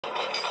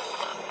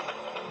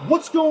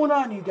What's going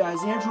on, you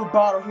guys? Andrew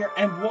Bottle here,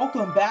 and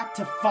welcome back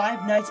to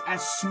Five Nights at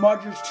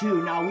Smudgers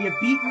 2. Now, we have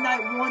beaten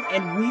Night 1,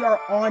 and we are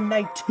on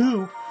Night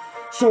 2.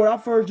 So,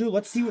 without further ado,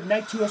 let's see what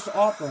Night 2 has to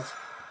offer us.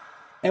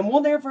 And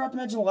one thing I forgot to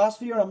mention in the last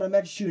video, and I'm going to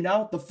mention to you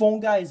now, the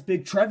phone guy is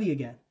Big Trevi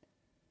again.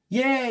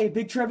 Yay!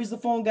 Big Trevi's the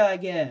phone guy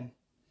again.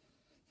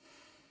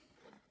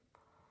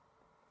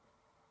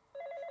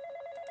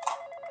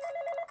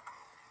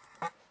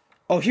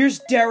 Oh, here's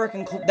Derek,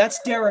 and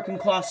that's Derek in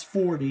class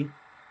 40.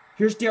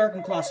 Here's Derek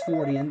in class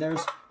 40, and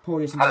there's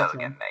Proteus and Bertram.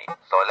 Hello again, mate.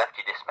 So I left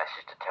you this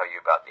message to tell you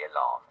about the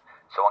alarm.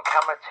 So on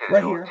camera 2, right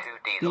there here. were two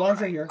The diesel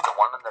alarm's trains. right here. The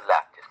one on the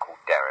left is called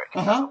Derek,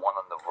 and the one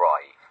on the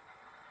right,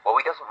 well,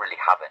 he doesn't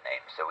really have a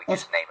name, so we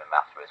just name him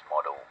after his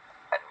model,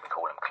 and we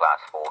call him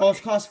Class 40. Oh,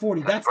 it's Class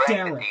 40. That's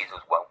Derek. The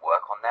diesels won't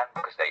work on them,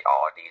 because they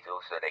are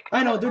diesels, so they can...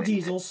 I know, they're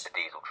diesels. The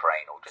diesel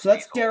train, or just so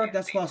that's diesel Derek,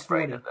 that's Class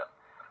 40.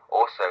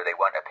 Also, they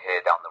won't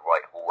appear down the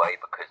right hallway,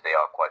 because they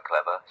are quite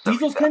clever. So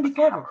diesels can be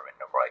clever. In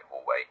the right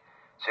hallway.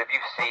 So if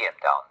you see him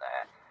down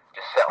there,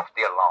 just set off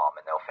the alarm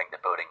and they'll think the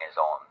building is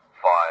on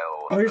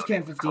fire or here's Cam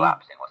 15.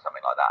 Collapsing or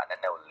something like that, and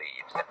then they'll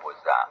leave. Simple as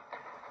that.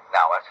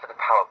 Now, as for the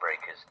power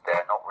breakers,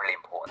 they're not really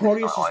important.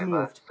 Proteus just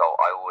moved. So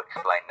I will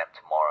explain them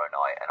tomorrow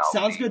night. And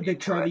Sounds good,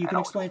 Big Trevi. You can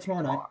explain it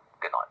tomorrow night.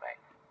 Good night,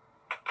 mate.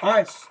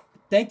 Alright,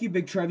 thank you,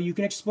 Big Trevi. You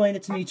can explain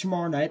it to me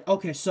tomorrow night.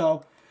 Okay,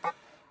 so...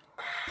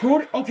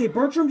 Okay,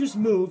 Bertram just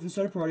moved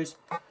instead of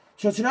Proteus.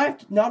 So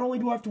tonight, not only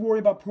do I have to worry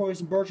about Proteus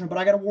and Bertram, but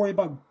I gotta worry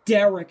about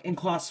Derek in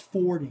class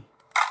 40.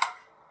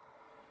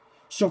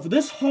 So for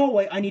this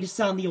hallway, I need to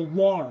sound the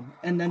alarm.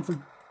 And then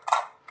for...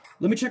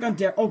 Let me check on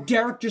Derek. Oh,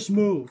 Derek just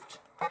moved.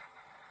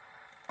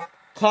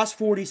 Class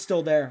 40 is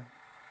still there.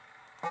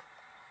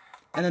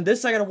 And then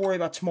this I gotta worry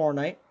about tomorrow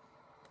night.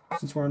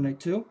 Since we're on night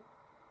 2.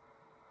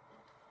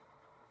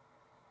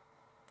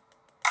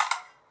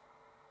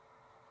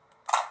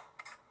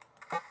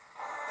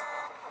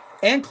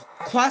 And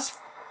class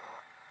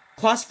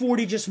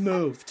 40 just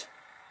moved.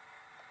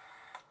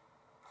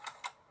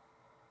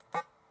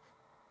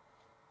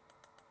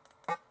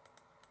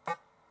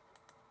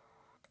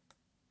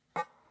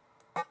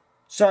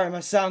 Sorry, my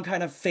sound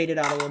kind of faded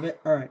out a little bit.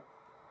 Alright.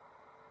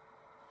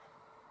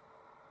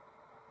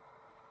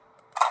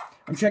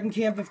 I'm checking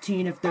Cam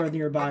 15 if they're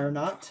nearby or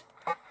not.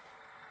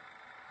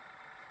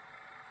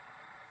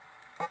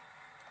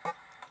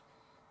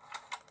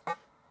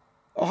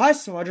 Oh, hi,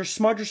 Smudgers.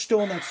 Smudgers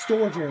still in that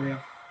storage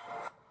area.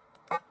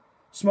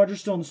 Smudgers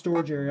still in the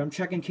storage area. I'm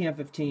checking Cam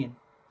 15.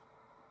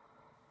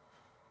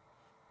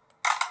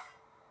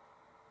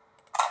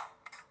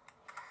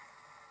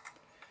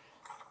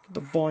 Get the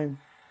volume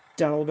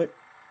down a little bit.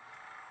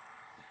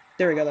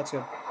 There we go, that's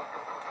good.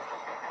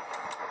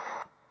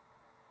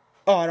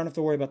 Oh, I don't have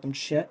to worry about them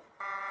shit.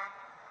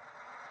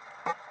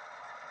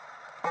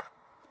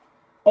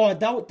 Oh,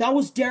 that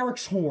was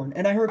Derek's horn,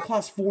 and I heard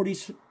Class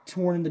 40's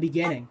horn in the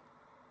beginning.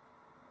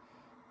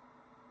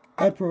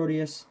 Hi,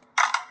 Proteus.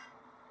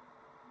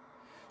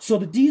 So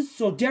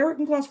Derek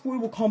in Class 40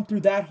 will come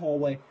through that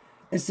hallway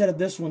instead of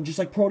this one, just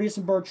like Proteus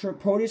and Bertram.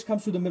 Proteus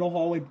comes through the middle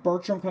hallway,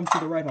 Bertram comes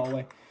through the right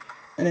hallway.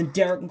 And then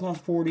Derek in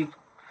Class 40.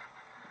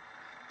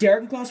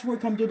 Derek in Class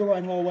 40 comes through the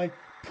right hallway,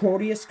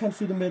 Proteus comes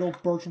through the middle,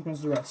 Bertram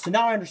comes through the right. So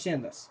now I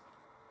understand this.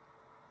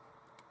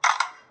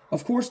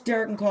 Of course,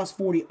 Derek and Class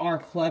 40 are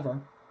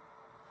clever.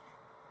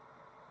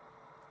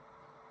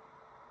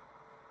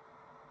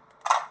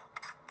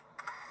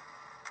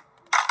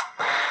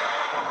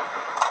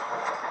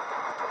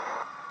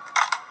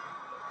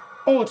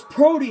 Oh, it's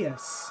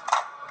Proteus!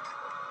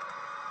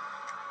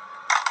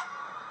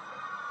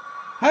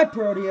 Hi,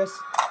 Proteus!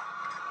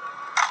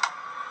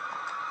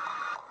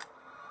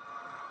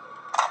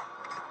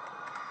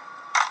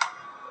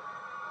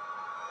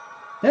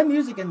 That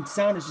music and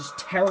sound is just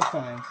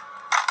terrifying.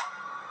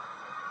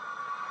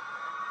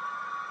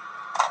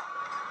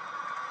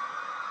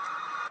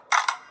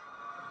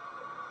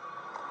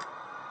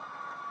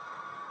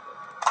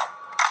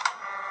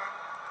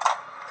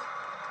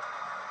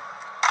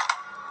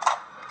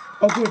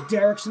 Oh good,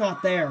 Derek's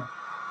not there.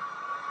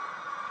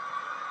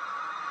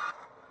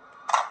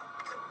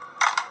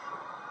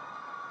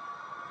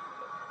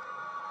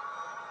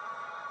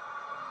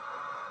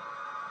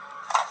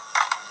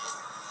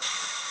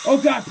 Oh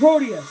god,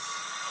 Proteus!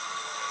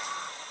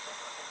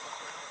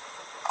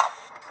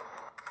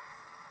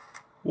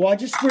 Well, I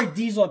just sprayed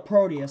diesel at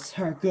Proteus.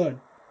 Alright, good.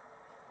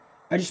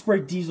 I just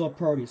sprayed diesel at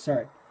Proteus.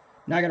 Alright.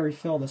 Now I gotta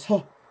refill this.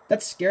 Oh,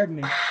 that scared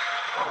me.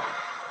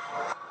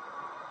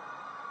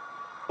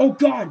 Oh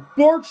god,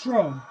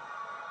 Bertram!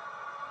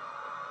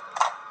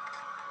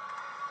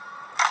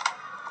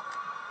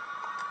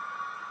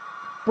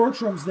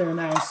 Bertram's there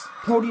now.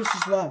 Proteus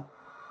is left.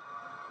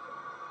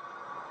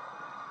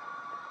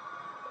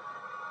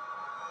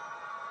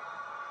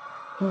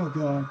 Oh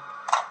god.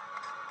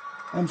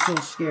 I'm so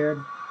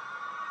scared.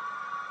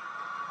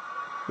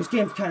 This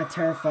game's kind of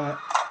terrifying.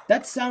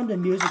 That sound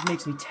and music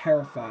makes me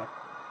terrified.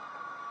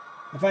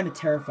 I find it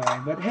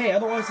terrifying. But hey,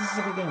 otherwise this is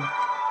a good game.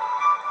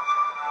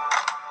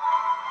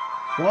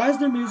 Why is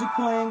there music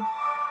playing?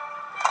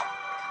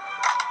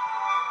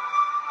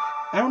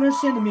 I don't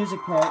understand the music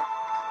part.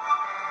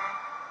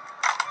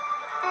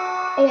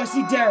 Oh, I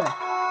see Derek.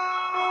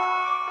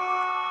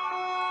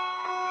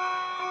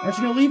 Aren't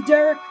you gonna leave,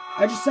 Derek?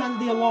 I just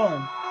sounded the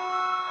alarm.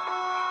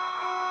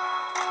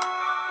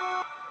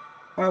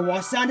 Alright, well,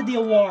 I sounded the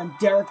alarm.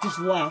 Derek just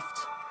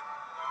left.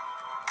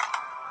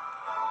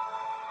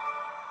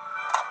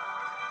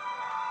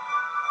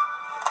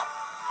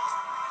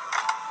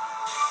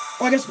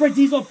 Oh, I gotta spray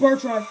diesel at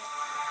Bertram.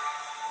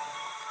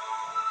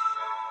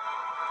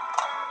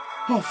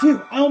 Oh,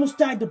 phew. I almost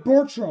died to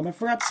Bertram. I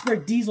forgot to spray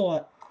diesel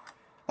at...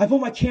 I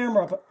put my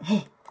camera up.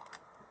 Oh,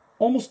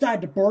 almost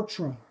died to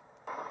Bertram.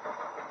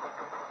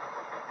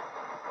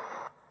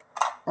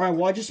 Alright,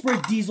 well, I just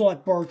sprayed diesel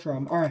at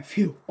Bertram. Alright,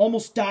 phew.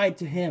 Almost died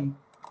to him.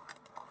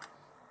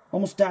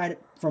 Almost died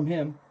from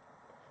him.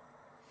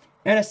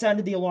 And I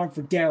sounded the alarm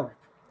for Derek.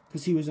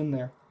 Because he was in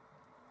there.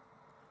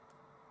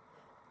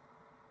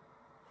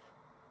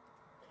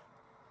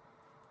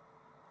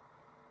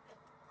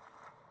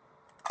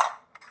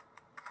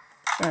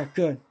 Alright,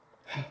 good.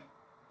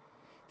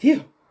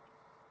 Phew.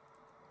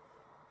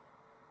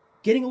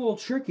 Getting a little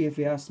tricky if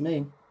you ask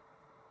me.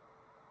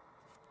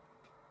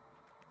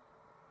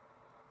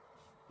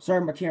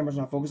 Sorry, my camera's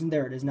not focusing.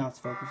 There it is. Now it's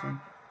focusing.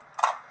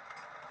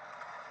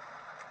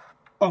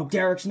 Oh,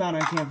 Derek's not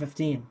on cam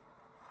 15.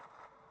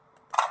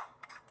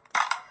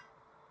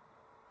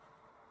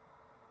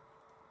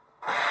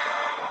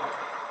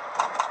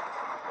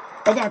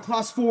 Oh god,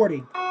 class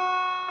 40.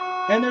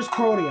 And there's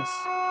Proteus.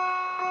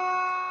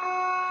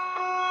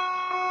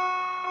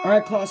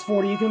 Alright, class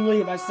 40, you can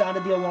leave. I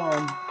sounded the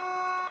alarm.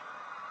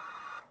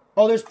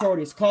 Oh, there's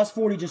Proteus. Class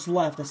 40 just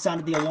left. I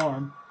sounded the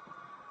alarm.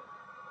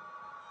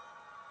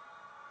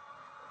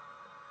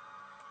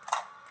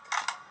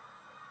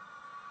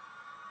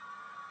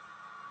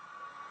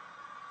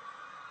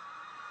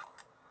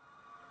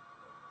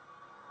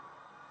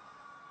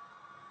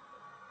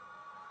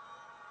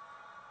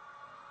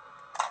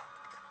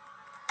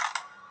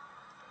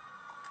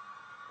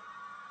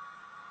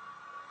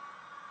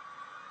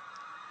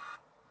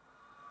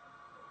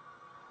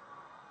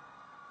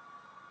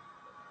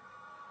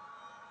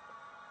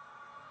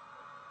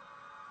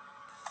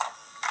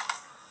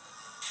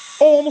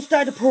 Oh, almost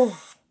died to Pro.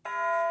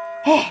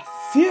 Oh,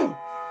 phew.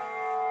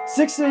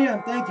 6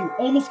 a.m., thank you.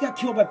 Almost got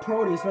killed by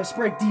Proteus, but I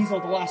sprayed diesel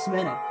at the last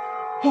minute.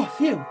 Oh,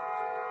 phew.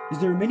 Is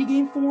there a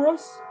minigame for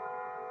us?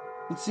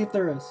 Let's see if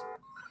there is.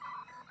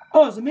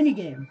 Oh, it's a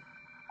minigame.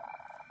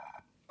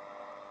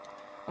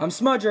 I'm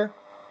Smudger.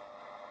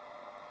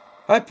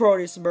 Hi,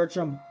 Proteus and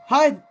Bertram.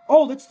 Hi.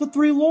 Oh, that's the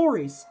 3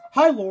 Loris.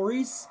 Hi,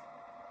 Loris.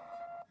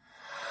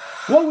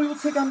 Well, we will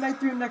take on Night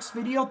 3 in the next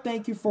video.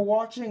 Thank you for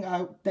watching.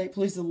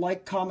 Please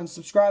like, comment,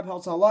 subscribe.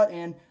 Helps out a lot.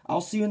 And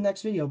I'll see you in the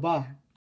next video. Bye.